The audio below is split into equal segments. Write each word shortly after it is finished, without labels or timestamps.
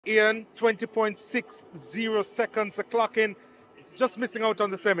Ian, 20.60 seconds a clock in, just missing out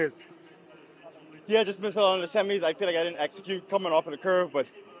on the semis. Yeah, just missing out on the semis. I feel like I didn't execute coming off of the curve, but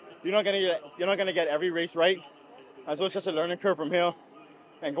you're not gonna get every race right. And so it's just a learning curve from here,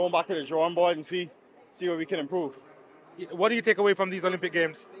 and going back to the drawing board and see where we can improve. What do you take away from these Olympic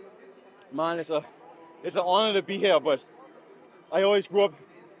Games? Man, it's an honor to be here, but I always grew up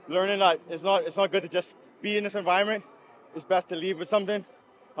learning that it's not good to just be in this environment. It's best to leave with something.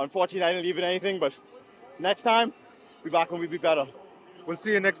 Unfortunately, I didn't leave with anything, but next time, we'll be back when we be better. We'll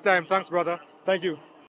see you next time. Thanks, brother. Thank you.